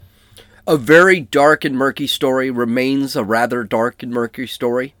A very dark and murky story remains a rather dark and murky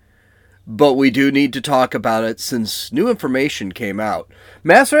story, but we do need to talk about it since new information came out.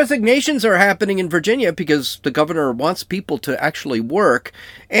 Mass resignations are happening in Virginia because the governor wants people to actually work,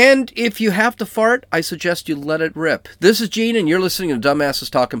 and if you have to fart, I suggest you let it rip. This is Gene, and you're listening to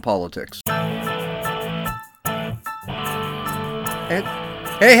Dumbasses Talking Politics.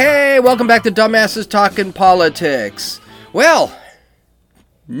 Hey, welcome back to Dumbasses Talking Politics. Well,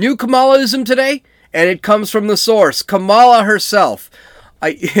 new Kamalaism today, and it comes from the source, Kamala herself.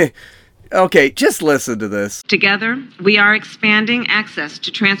 Okay, just listen to this. Together, we are expanding access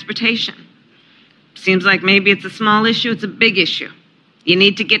to transportation. Seems like maybe it's a small issue, it's a big issue. You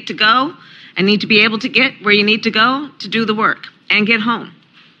need to get to go and need to be able to get where you need to go to do the work and get home.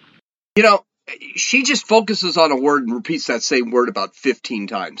 You know, she just focuses on a word and repeats that same word about 15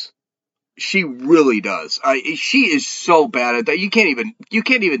 times. She really does. She is so bad at that. You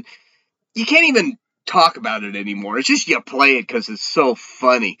can't even talk about it anymore. It's just you play it because it's so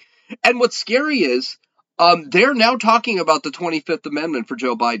funny. And what's scary is they're now talking about the 25th Amendment for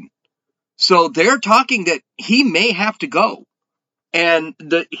Joe Biden. So they're talking that he may have to go, and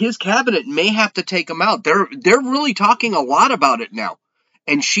his cabinet may have to take him out. They're really talking a lot about it now,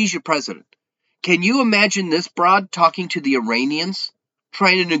 and she's your president. Can you imagine this broad talking to the Iranians,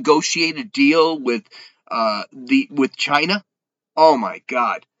 trying to negotiate a deal with China? Oh my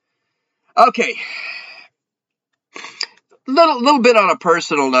God. Okay. Little bit on a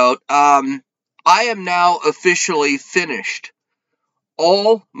personal note. I am now officially finished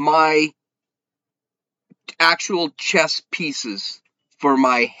all my actual chess pieces for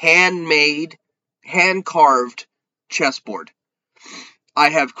my handmade, hand-carved chessboard. I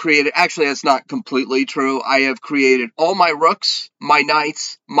have created, actually that's not completely true, I have created all my rooks, my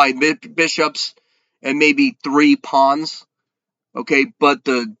knights, my bishops, and maybe 3 pawns. Okay, but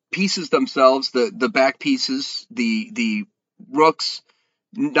the pieces themselves, the back pieces, the rooks,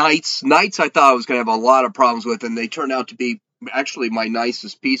 knights I thought I was going to have a lot of problems with, and they turned out to be actually my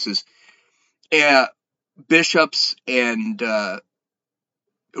nicest pieces. Bishops and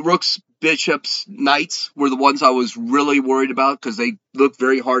rooks, bishops, knights were the ones I was really worried about because they look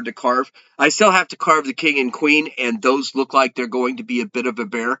very hard to carve. I still have to carve the king and queen, and those look like they're going to be a bit of a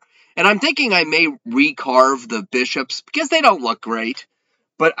bear. And I'm thinking I may recarve the bishops because they don't look great.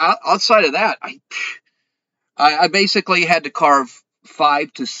 But outside of that, I basically had to carve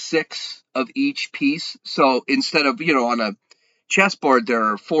 5 to 6 of each piece. So instead of, on a chessboard, there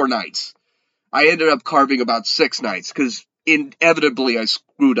are 4 knights. I ended up carving about 6 knights because inevitably I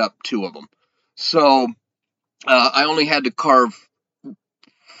screwed up 2 of them. So I only had to carve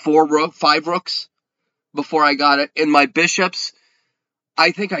 5 rooks before I got it. And my bishops,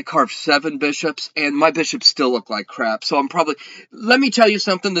 I think I carved 7 bishops, and my bishops still look like crap. So let me tell you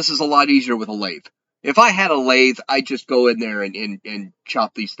something, this is a lot easier with a lathe. If I had a lathe, I'd just go in there and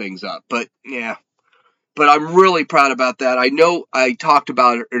chop these things up. But yeah, but I'm really proud about that. I know I talked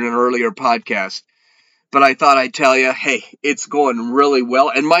about it in an earlier podcast, but I thought I'd tell you, hey, it's going really well.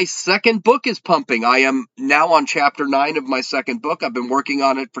 And my second book is pumping. I am now on chapter 9 of my second book. I've been working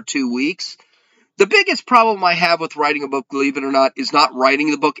on it for 2 weeks. The biggest problem I have with writing a book, believe it or not, is not writing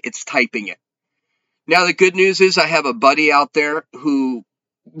the book, it's typing it. Now, the good news is I have a buddy out there who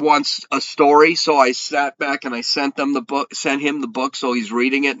wants a story, so I sat back and I sent him the book, so he's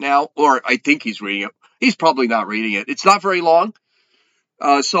reading it now, or I think he's reading it. He's probably not reading it. It's not very long.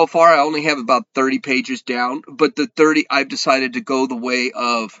 So far, I only have about 30 pages down, but I've decided to go the way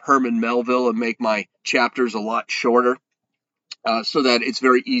of Herman Melville and make my chapters a lot shorter, so that it's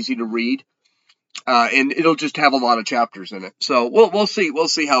very easy to read. And it'll just have a lot of chapters in it. So we'll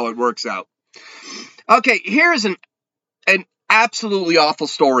see how it works out. Okay, here's an absolutely awful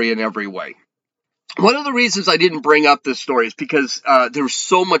story in every way. One of the reasons I didn't bring up this story is because there was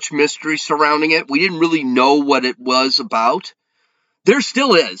so much mystery surrounding it. We didn't really know what it was about. There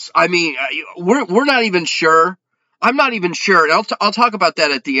still is. I mean, we're not even sure. I'm not even sure. And I'll talk about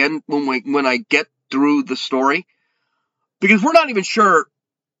that at the end when I get through the story, because we're not even sure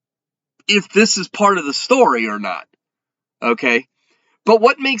if this is part of the story or not. Okay? But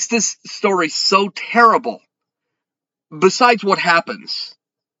what makes this story so terrible, besides what happens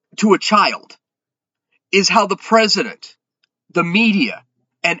to a child, is how the president, the media,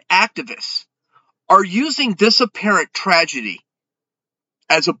 and activists are using this apparent tragedy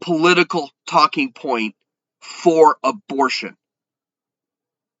as a political talking point for abortion.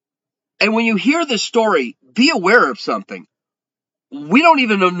 And when you hear this story, be aware of something. We don't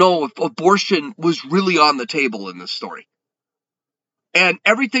even know if abortion was really on the table in this story. And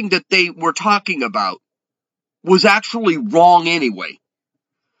everything that they were talking about was actually wrong anyway.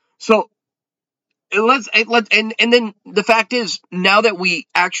 So and then the fact is, now that we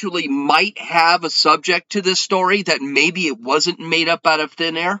actually might have a subject to this story that maybe it wasn't made up out of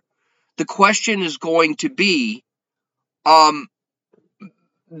thin air, the question is going to be,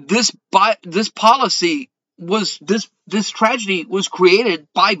 this policy was this tragedy was created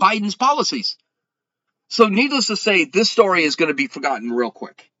by Biden's policies. So needless to say, this story is going to be forgotten real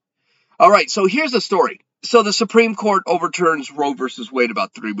quick. All right, so here's the story. So the Supreme Court overturns Roe versus Wade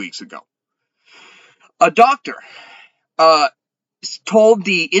about 3 weeks ago. A doctor told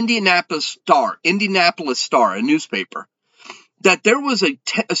the Indianapolis Star, a newspaper, that there was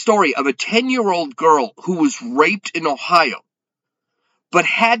a story of a 10-year-old girl who was raped in Ohio, but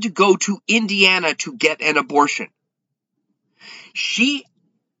had to go to Indiana to get an abortion. She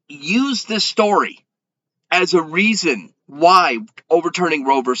used this story as a reason why overturning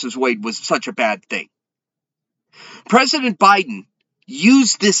Roe versus Wade was such a bad thing. President Biden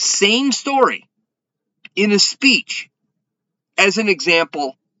used this same story in a speech as the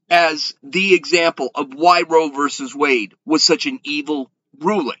example of why Roe versus Wade was such an evil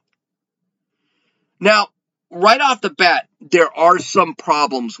ruling. Now, right off the bat, there are some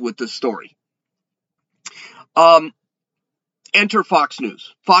problems with this story. Enter Fox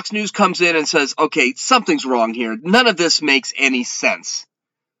News. Fox News comes in and says, okay, something's wrong here. None of this makes any sense.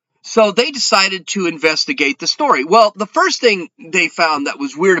 So they decided to investigate the story. Well, the first thing they found that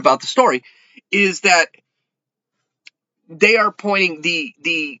was weird about the story is that they are pointing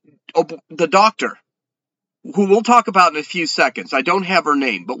the doctor, who we'll talk about in a few seconds. I don't have her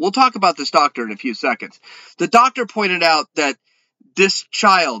name, but we'll talk about this doctor in a few seconds. The doctor pointed out that this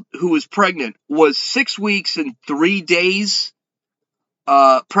child who was pregnant was 6 weeks and 3 days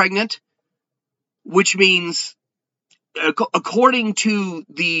pregnant, which means, according to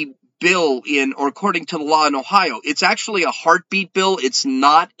the bill according to the law in Ohio, it's actually a heartbeat bill. It's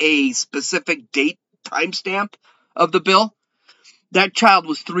not a specific date timestamp of the bill. That child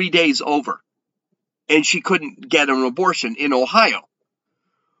was 3 days over, and she couldn't get an abortion in Ohio.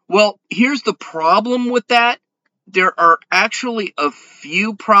 Well, here's the problem with that. There are actually a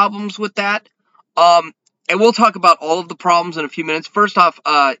few problems with that. And we'll talk about all of the problems in a few minutes. First off,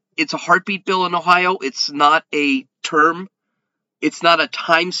 it's a heartbeat bill in Ohio. It's not a term. It's not a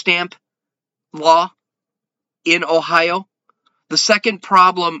timestamp law in Ohio. The second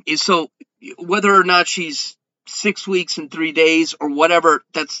problem is, so whether or not she's 6 weeks and 3 days or whatever,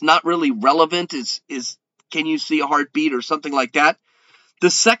 that's not really relevant. Is can you see a heartbeat or something like that? The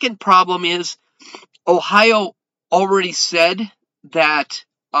second problem is Ohio already said that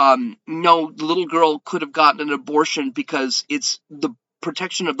no, the little girl could have gotten an abortion because it's the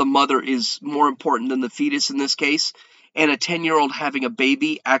protection of the mother is more important than the fetus in this case. And a 10-year-old having a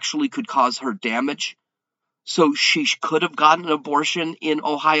baby actually could cause her damage. So she could have gotten an abortion in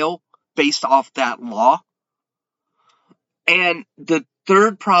Ohio based off that law. And the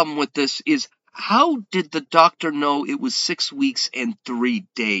third problem with this is, how did the doctor know it was 6 weeks and 3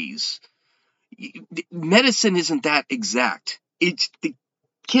 days? Medicine isn't that exact. It's the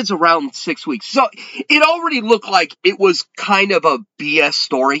kid's around 6 weeks. So it already looked like it was kind of a BS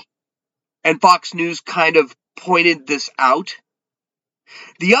story. And Fox News kind of pointed this out.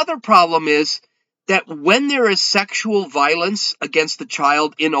 The other problem is that when there is sexual violence against the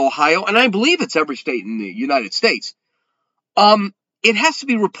child in Ohio, and I believe it's every state in the United States, it has to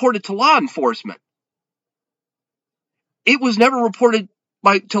be reported to law enforcement. It was never reported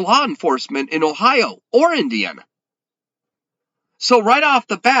to law enforcement in Ohio or Indiana. So right off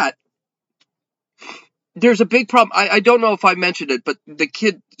the bat, there's a big problem. I don't know if I mentioned it, but the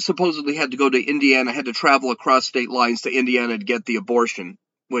kid supposedly had to go to Indiana, had to travel across state lines to Indiana to get the abortion,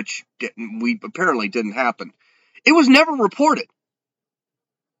 which apparently didn't happen. It was never reported,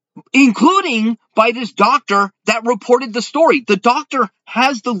 including by this doctor that reported the story. The doctor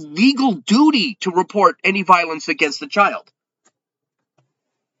has the legal duty to report any violence against the child.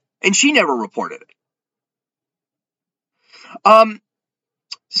 And she never reported it.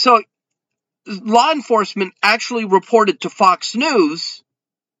 So law enforcement actually reported to Fox News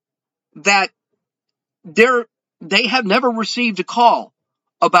that they have never received a call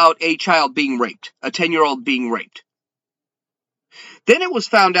about a child being raped, a 10-year-old being raped. Then it was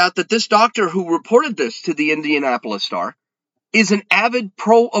found out that this doctor who reported this to the Indianapolis Star is an avid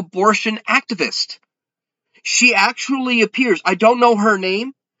pro-abortion activist. She actually appears, I don't know her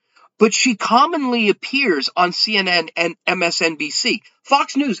name, but she commonly appears on CNN and MSNBC.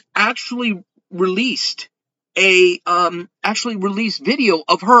 Fox News actually released video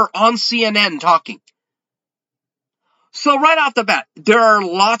of her on CNN talking. So right off the bat, there are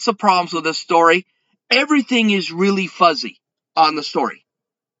lots of problems with this story. Everything is really fuzzy on the story.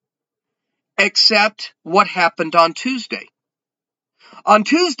 except what happened on Tuesday. On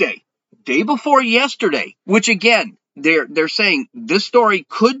Tuesday, day before yesterday, which again, they're saying this story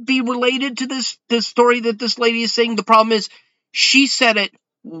could be related to this story that this lady is saying. The problem is she said it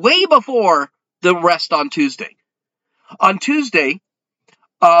way before the arrest on Tuesday. On Tuesday,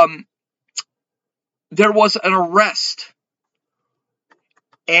 there was an arrest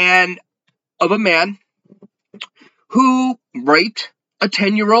of a man who raped a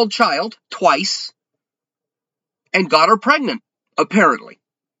 10-year-old child twice and got her pregnant, apparently.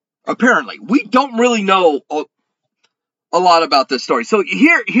 We don't really know a lot about this story. So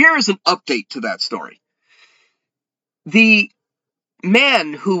here is an update to that story. The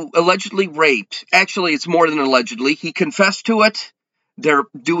man who allegedly raped, actually it's more than allegedly, he confessed to it. They're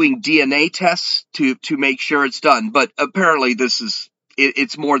doing DNA tests to make sure it's done, but apparently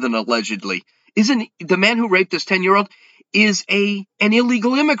it's more than allegedly. The man who raped this 10-year-old is an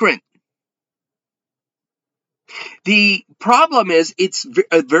illegal immigrant. The problem is it's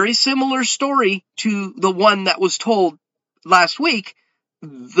a very similar story to the one that was told last week.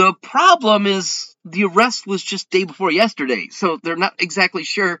 The problem is the arrest was just day before yesterday, so they're not exactly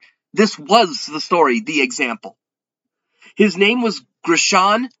sure this was the story, the example. His name was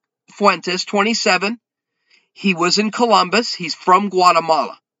Grishan Fuentes, 27. He was in Columbus. He's from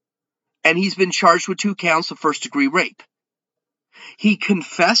Guatemala. And he's been charged with 2 counts of first-degree rape. He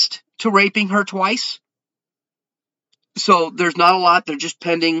confessed to raping her twice. So there's not a lot. They're just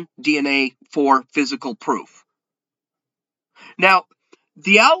pending DNA for physical proof. Now,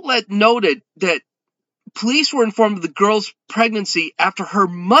 the outlet noted that police were informed of the girl's pregnancy after her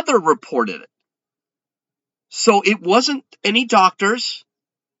mother reported it. So it wasn't any doctors.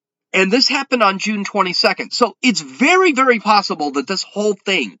 And this happened on June 22nd. So it's very, very possible that this whole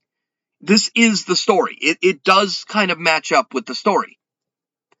thing, this is the story. It does kind of match up with the story.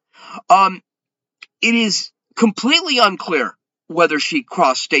 It is completely unclear whether she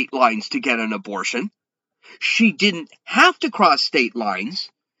crossed state lines to get an abortion. She didn't have to cross state lines.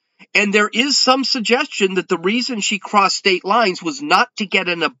 And there is some suggestion that the reason she crossed state lines was not to get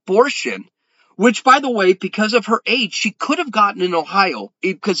an abortion, which, by the way, because of her age, she could have gotten in Ohio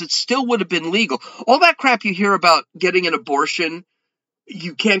because it still would have been legal. All that crap you hear about getting an abortion,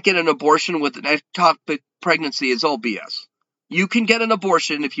 you can't get an abortion with an ectopic pregnancy is all BS. You can get an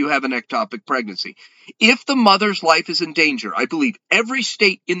abortion if you have an ectopic pregnancy. If the mother's life is in danger, I believe every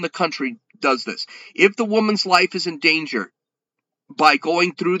state in the country does this. If the woman's life is in danger by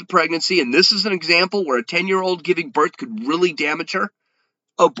going through the pregnancy, and this is an example where a 10-year-old giving birth could really damage her,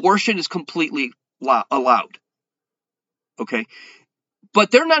 abortion is completely allowed. Okay? But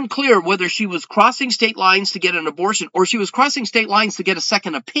they're not clear whether she was crossing state lines to get an abortion or she was crossing state lines to get a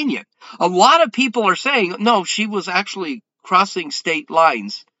second opinion. A lot of people are saying, no, she was actually crossing state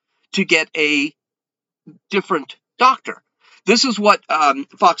lines to get a different doctor. This is what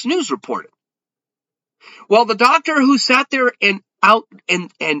Fox News reported. Well, the doctor who sat there and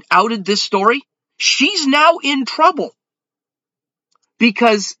outed this story, she's now in trouble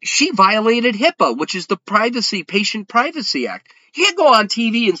because she violated HIPAA, which is the Patient Privacy Act. You can't go on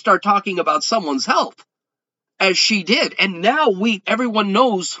TV and start talking about someone's health, as she did. And now everyone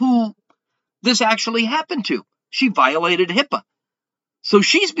knows who this actually happened to. She violated HIPAA. So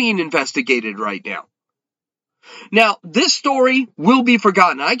she's being investigated right now. Now, this story will be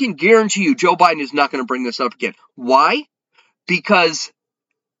forgotten. I can guarantee you Joe Biden is not going to bring this up again. Why? Because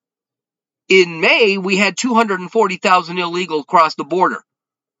in May, we had 240,000 illegals cross the border.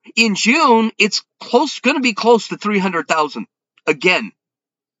 In June, it's going to be close to 300,000 again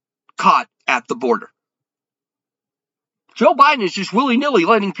caught at the border. Joe Biden is just willy-nilly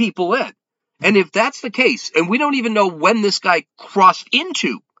letting people in. And if that's the case, and we don't even know when this guy crossed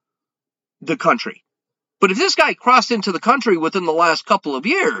into the country, but if this guy crossed into the country within the last couple of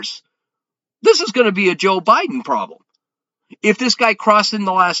years, this is going to be a Joe Biden problem. If this guy crossed in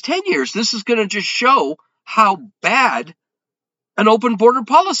the last 10 years, this is going to just show how bad an open border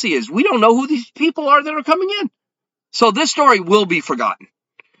policy is. We don't know who these people are that are coming in. So this story will be forgotten.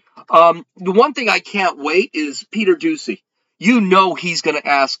 The one thing I can't wait is Peter Doocy. You know he's going to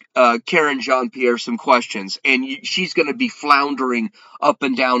ask Karen Jean-Pierre some questions, and she's going to be floundering up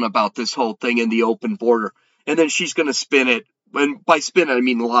and down about this whole thing in the open border. And then she's going to spin it, and by spin it, I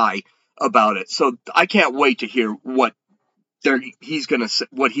mean lie about it. So I can't wait to hear what he's going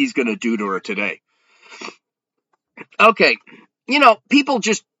to do to her today. Okay, people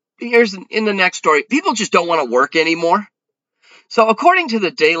just, here's in the next story, people just don't want to work anymore. So according to the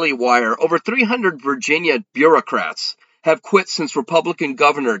Daily Wire, over 300 Virginia bureaucrats have quit since Republican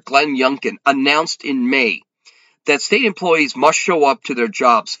Governor Glenn Youngkin announced in May that state employees must show up to their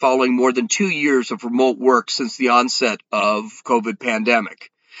jobs following more than 2 years of remote work since the onset of COVID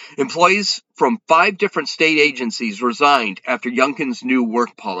pandemic. Employees from 5 different state agencies resigned after Youngkin's new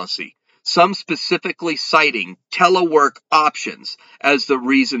work policy, some specifically citing telework options as the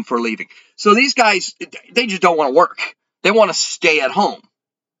reason for leaving. So these guys, they just don't want to work. They want to stay at home,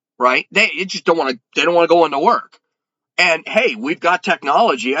 right? They don't want to go into work. And hey, we've got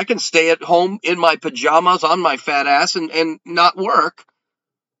technology. I can stay at home in my pajamas on my fat ass and not work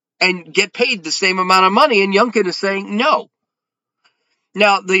and get paid the same amount of money. And Youngkin is saying no.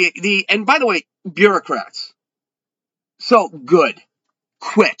 Now, and by the way, bureaucrats. So good.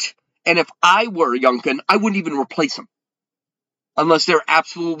 Quit. And if I were Youngkin, I wouldn't even replace them unless they're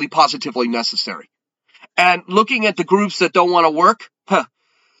absolutely positively necessary. And looking at the groups that don't want to work,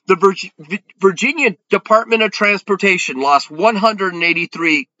 the Virginia Department of Transportation lost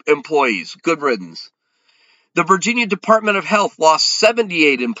 183 employees. Good riddance. The Virginia Department of Health lost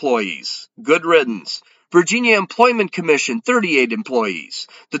 78 employees. Good riddance. Virginia Employment Commission, 38 employees.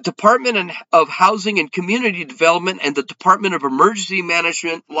 The Department of Housing and Community Development and the Department of Emergency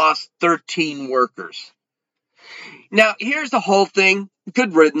Management lost 13 workers. Now, here's the whole thing.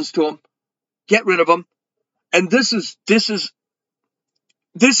 Good riddance to them. Get rid of them. And this is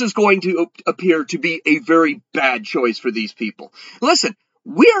going to appear to be a very bad choice for these people. Listen,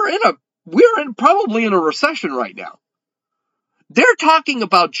 we're probably in a recession right now. They're talking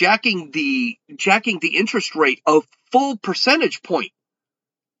about jacking the interest rate a full percentage point,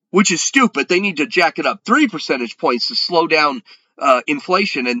 which is stupid. They need to jack it up 3 percentage points to slow down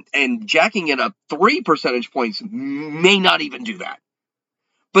inflation, and jacking it up 3 percentage points may not even do that.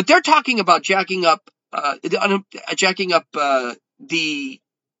 But they're talking about jacking up the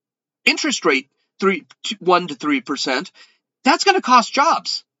interest rate 1 to 3%. That's going to cost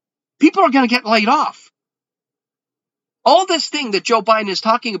jobs. People are going to get laid off. All this thing that Joe Biden is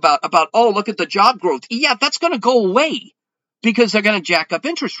talking about, oh, look at the job growth. Yeah, that's going to go away because they're going to jack up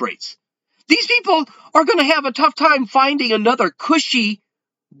interest rates. These people are going to have a tough time finding another cushy,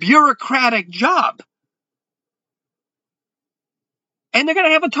 bureaucratic job. And they're going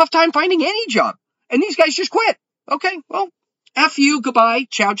to have a tough time finding any job. And these guys just quit. Okay, well, F you, goodbye,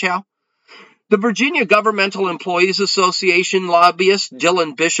 ciao, ciao. The Virginia Governmental Employees Association lobbyist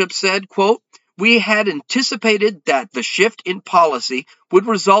Dylan Bishop said, quote, "We had anticipated that the shift in policy would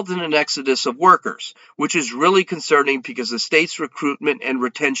result in an exodus of workers, which is really concerning because of state's recruitment and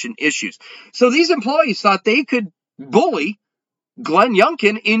retention issues." So these employees thought they could bully Glenn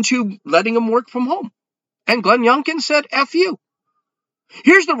Youngkin into letting him work from home. And Glenn Youngkin said, F you.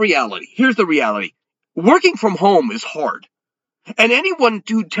 Here's the reality. Working from home is hard. And anyone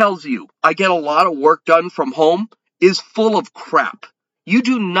who tells you I get a lot of work done from home is full of crap. You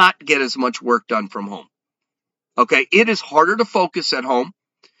do not get as much work done from home. Okay, it is harder to focus at home.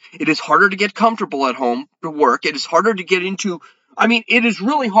 It is harder to get comfortable at home to work. It is harder to get into, it is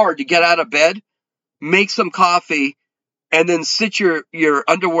really hard to get out of bed, make some coffee, and then sit your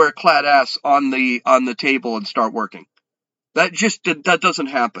underwear clad ass on the table and start working. That doesn't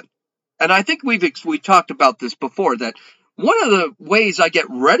happen. And I think we talked about this before, that one of the ways I get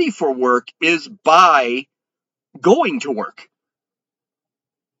ready for work is by going to work.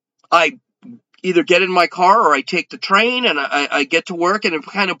 I either get in my car or I take the train and I get to work, and it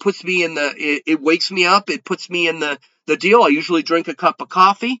kind of puts me in it wakes me up. It puts me in the deal. I usually drink a cup of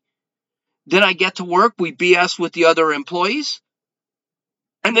coffee. Then I get to work. We BS with the other employees.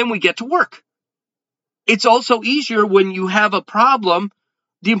 And then we get to work. It's also easier when you have a problem.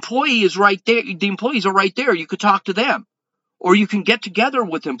 The employee is right there. The employees are right there. You could talk to them. Or you can get together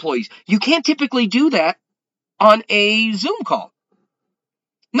with employees. You can't typically do that on a Zoom call.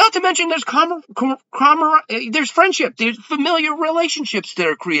 Not to mention there's friendship, there's familiar relationships that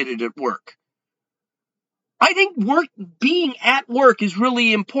are created at work. I think being at work is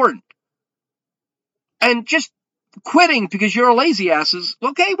really important. And just quitting because you're a lazy ass is,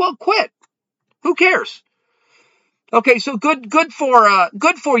 okay, well, quit. Who cares? Okay, so good for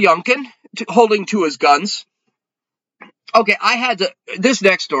Youngkin holding to his guns. Okay, this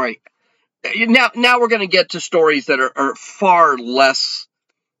next story. Now we're going to get to stories that are far less,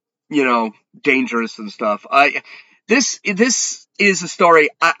 dangerous and stuff. This is a story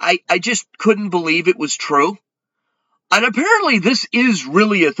I just couldn't believe it was true. And apparently this is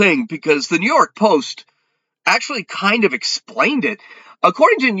really a thing because the New York Post actually kind of explained it.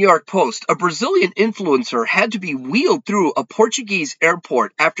 According to the New York Post, a Brazilian influencer had to be wheeled through a Portuguese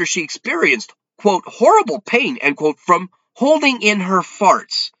airport after she experienced, quote, horrible pain, end quote, from holding in her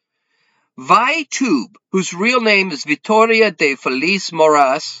farts. Vi Tube, whose real name is Vitória de Feliz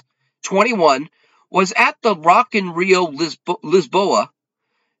Moraes, 21, was at the Rock in Rio Lisboa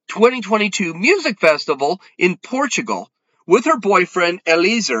 2022 music festival in Portugal with her boyfriend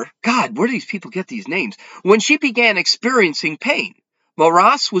Eliezer. God, where do these people get these names? When she began experiencing pain.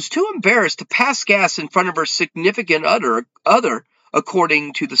 Moraes was too embarrassed to pass gas in front of her significant other,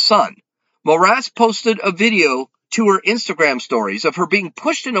 according to The Sun. Moraes posted a video to her Instagram stories of her being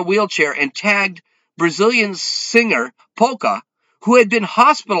pushed in a wheelchair and tagged Brazilian singer Polka, who had been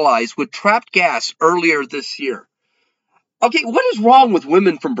hospitalized with trapped gas earlier this year. Okay, what is wrong with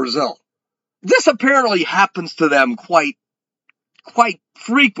women from Brazil? This apparently happens to them quite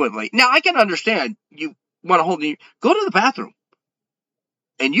frequently. Now, I can understand you want to hold go to the bathroom.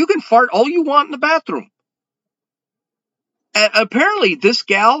 And you can fart all you want in the bathroom. And apparently this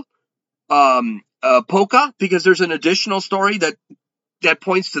gal, Polka, because there's an additional story that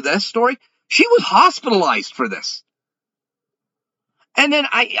points to this story, she was hospitalized for this. And then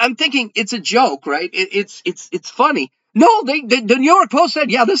I'm thinking it's a joke, right? It's funny. No, the New York Post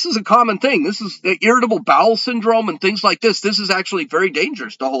said, yeah, this is a common thing. This is irritable bowel syndrome and things like this. This is actually very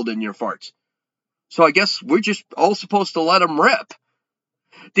dangerous to hold in your farts. So I guess we're just all supposed to let them rip.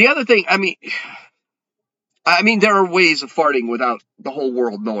 The other thing, I mean, there are ways of farting without the whole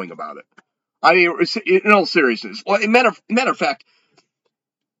world knowing about it. I mean, in all seriousness. Well, matter of fact,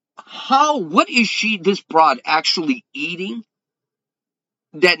 what is this broad actually eating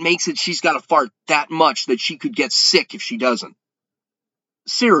that makes it she's got to fart that much that she could get sick if she doesn't?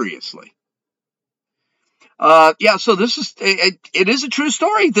 Seriously. Yeah, so this is, it is a true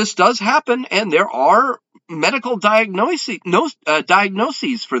story. This does happen, and there are medical diagnoses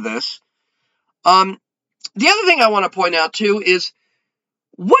for this. The other thing I want to point out, too, is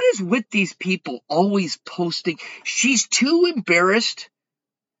what is with these people always posting? She's too embarrassed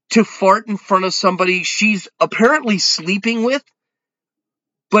to fart in front of somebody she's apparently sleeping with,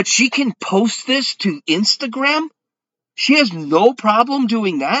 but she can post this to Instagram? She has no problem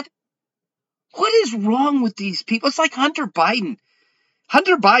doing that? What is wrong with these people? It's like Hunter Biden.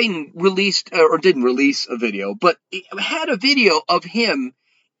 Hunter Biden released, or didn't release a video, but had a video of him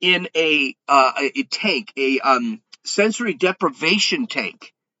in a tank, a sensory deprivation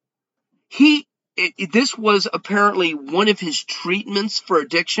tank. This was apparently one of his treatments for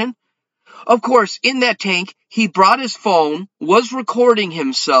addiction. Of course, in that tank, he brought his phone, was recording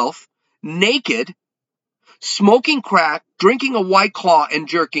himself naked, smoking crack, drinking a White Claw, and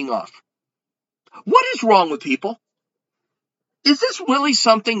jerking off. What is wrong with people? Is this really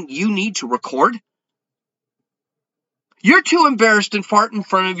something you need to record? You're too embarrassed to fart in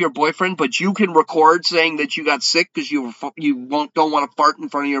front of your boyfriend, but you can record saying that you got sick because you don't want to fart in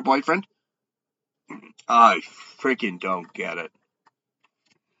front of your boyfriend? I freaking don't get it.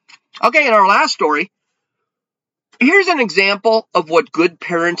 Okay, in our last story, here's an example of what good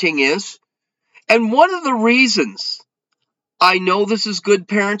parenting is. And one of the reasons I know this is good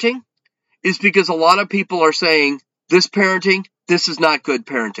parenting is because a lot of people are saying, this is not good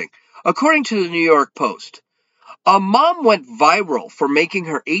parenting. According to the New York Post, a mom went viral for making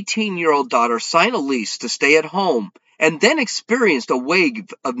her 18-year-old daughter sign a lease to stay at home and then experienced a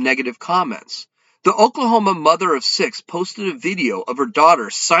wave of negative comments. The Oklahoma mother of 6 posted a video of her daughter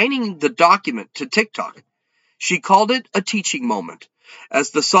signing the document to TikTok. She called it a teaching moment,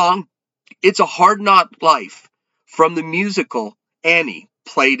 as the song It's a Hard Knock Life from the musical Annie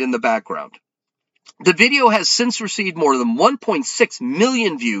played in the background. The video has since received more than 1.6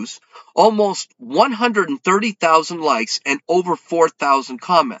 million views, almost 130,000 likes, and over 4,000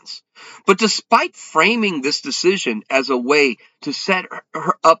 comments. But despite framing this decision as a way to set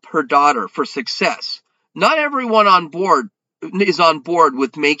up her daughter for success, not everyone is on board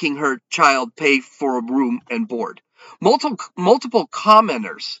with making her child pay for a room and board. Multiple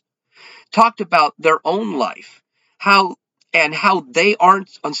commenters talked about their own life, how they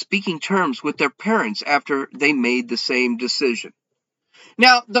aren't on speaking terms with their parents after they made the same decision.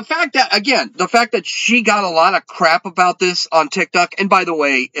 Now, the fact that she got a lot of crap about this on TikTok, and by the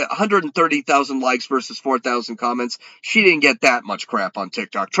way, 130,000 likes versus 4,000 comments, she didn't get that much crap on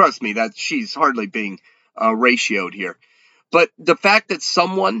TikTok. Trust me, that she's hardly being ratioed here. But the fact that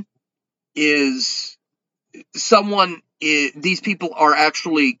these people are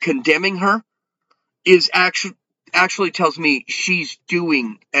actually condemning her is actually tells me she's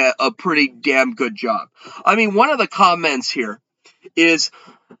doing a pretty damn good job. I mean, one of the comments here is,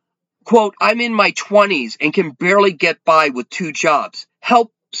 quote, I'm in my 20s and can barely get by with 2 jobs.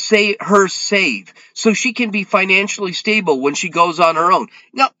 Help her save so she can be financially stable when she goes on her own.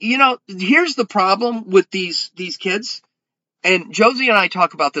 Now, here's the problem with these kids, and Josie and I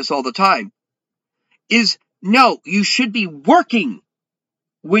talk about this all the time, is no, you should be working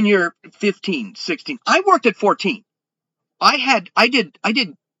when you're 15, 16. I worked at 14. My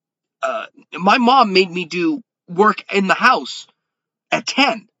mom made me do work in the house at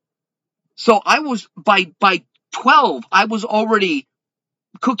 10. So I was, by 12, I was already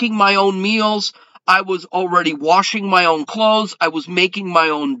cooking my own meals. I was already washing my own clothes. I was making my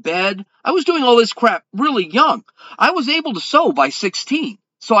own bed. I was doing all this crap really young. I was able to sew by 16,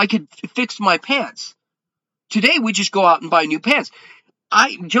 so I could fix my pants. Today, we just go out and buy new pants.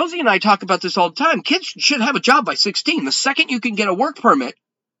 Josie and I talk about this all the time. Kids should have a job by 16. The second you can get a work permit,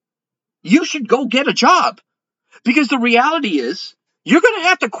 you should go get a job. Because the reality is, you're going to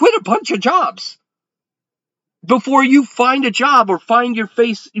have to quit a bunch of jobs before you find a job or find your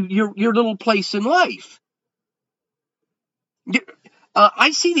little place in life.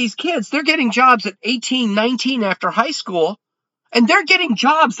 I see these kids, they're getting jobs at 18, 19 after high school, and they're getting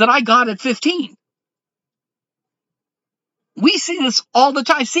jobs that I got at 15. We see this all the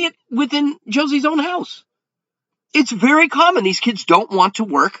time. I see it within Josie's own house. It's very common. These kids don't want to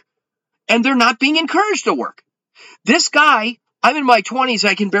work, and they're not being encouraged to work. This guy, I'm in my 20s,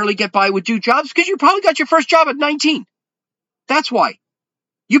 I can barely get by with 2 jobs because you probably got your first job at 19. That's why.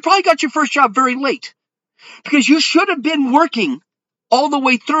 You probably got your first job very late because you should have been working all the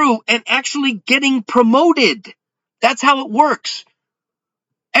way through and actually getting promoted. That's how it works.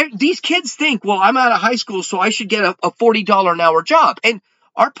 And these kids think, well, I'm out of high school, so I should get a $40 an hour job. And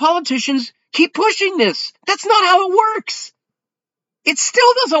our politicians keep pushing this. That's not how it works. It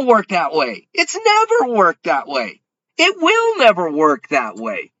still doesn't work that way. It's never worked that way. It will never work that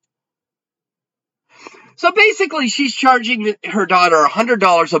way. So basically, she's charging her daughter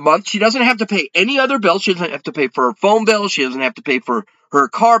 $100 a month. She doesn't have to pay any other bill. She doesn't have to pay for her phone bill. She doesn't have to pay for her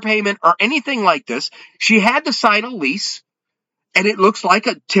car payment or anything like this. She had to sign a lease, and it looks like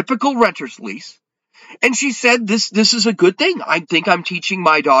a typical renter's lease. And she said, this is a good thing. I think I'm teaching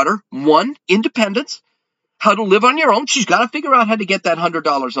my daughter, 1, independence, how to live on your own. She's got to figure out how to get that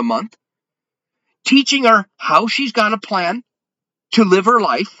 $100 a month. Teaching her how she's got to plan to live her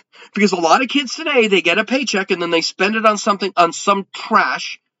life. Because a lot of kids today, they get a paycheck and then they spend it on something, on some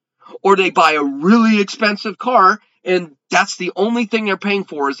trash, or they buy a really expensive car, and that's the only thing they're paying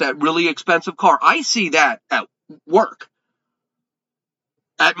for is that really expensive car. I see that at work.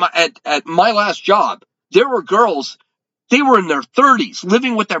 At my last job, there were girls, they were in their 30s,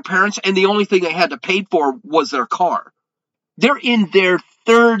 living with their parents, and the only thing they had to pay for was their car. They're in their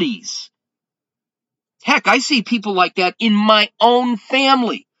 30s. Heck, I see people like that in my own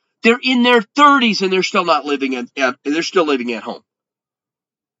family. They're in their 30s and they're still not living they're still living at home.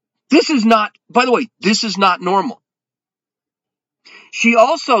 This is not, by the way, this is not normal. She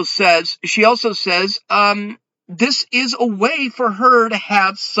also says, this is a way for her to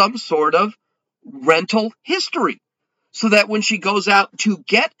have some sort of rental history so that when she goes out to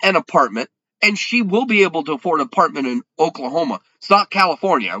get an apartment, and she will be able to afford an apartment in Oklahoma. It's not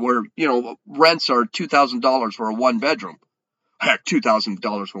California where, rents are $2,000 for a 1-bedroom. Heck,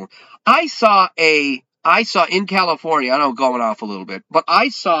 $2,000 for one. I saw in California, I know I'm going off a little bit, but I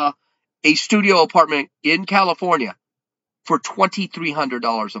saw a studio apartment in California for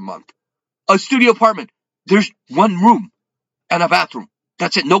 $2,300 a month. A studio apartment. There's 1 room and a bathroom.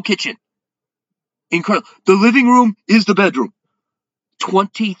 That's it. No kitchen. Incredible. The living room is the bedroom.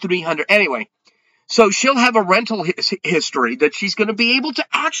 $2,300. Anyway, so she'll have a rental history that she's going to be able to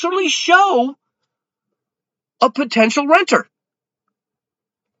actually show a potential renter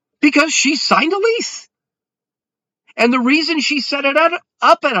because she signed a lease. And the reason she set it up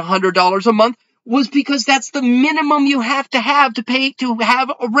at $100 a month was because that's the minimum you have to pay to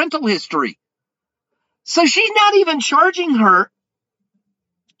have a rental history. So she's not even charging her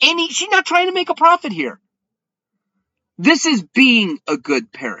she's not trying to make a profit here. This is being a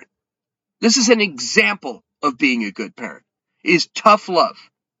good parent. This is an example of being a good parent. Is tough love.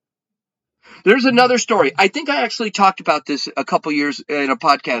 There's another story. I think I actually talked about this a couple years in a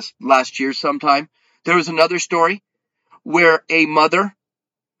podcast last year sometime. There was another story where a mother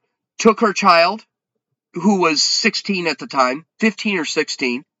took her child, who was 16 at the time, 15 or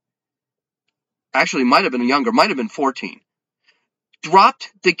 16. Actually, might have been younger, might have been 14.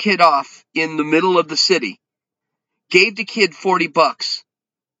 Dropped the kid off in the middle of the city. Gave the kid $40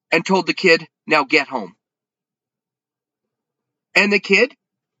 and told the kid, now get home. And the kid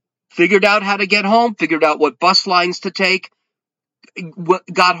figured out how to get home, figured out what bus lines to take,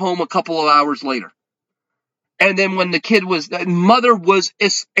 got home a couple of hours later. And then when the mother was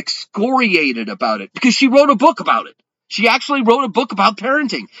excoriated about it because she wrote a book about it. She actually wrote a book about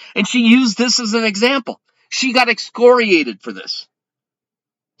parenting and she used this as an example. She got excoriated for this.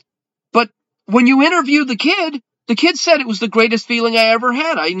 But when you interview the kid, The kid said it was the greatest feeling I ever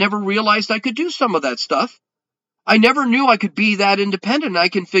had. I never realized I could do some of that stuff. I never knew I could be that independent. I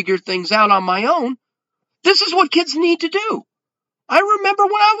can figure things out on my own. This is what kids need to do. I remember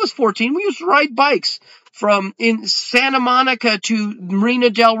when I was 14, we used to ride bikes from in Santa Monica to Marina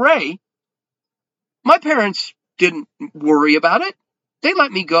del Rey. My parents didn't worry about it. They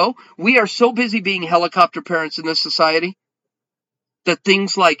let me go. We are so busy being helicopter parents in this society that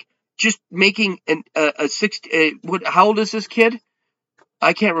things like just making how old is this kid?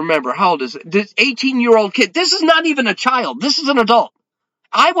 I can't remember. How old is it? This 18-year-old kid. This is not even a child. This is an adult.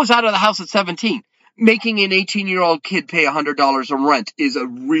 I was out of the house at 17. Making an 18-year-old kid pay $100 in rent is a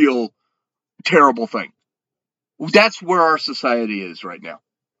real terrible thing. That's where our society is right now.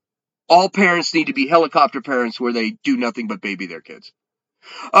 All parents need to be helicopter parents where they do nothing but baby their kids.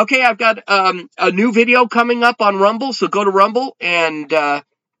 Okay, I've got a new video coming up on Rumble, so go to Rumble and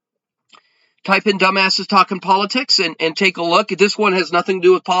type in Dumbasses Talking Politics and take a look. This one has nothing to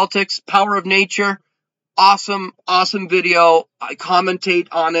do with politics. Power of Nature. Awesome video. I commentate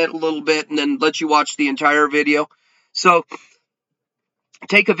on it a little bit and then let you watch the entire video. So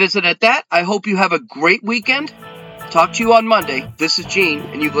take a visit at that. I hope you have a great weekend. Talk to you on Monday. This is Gene,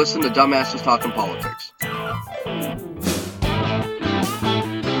 and you've listened to Dumbasses Talking Politics.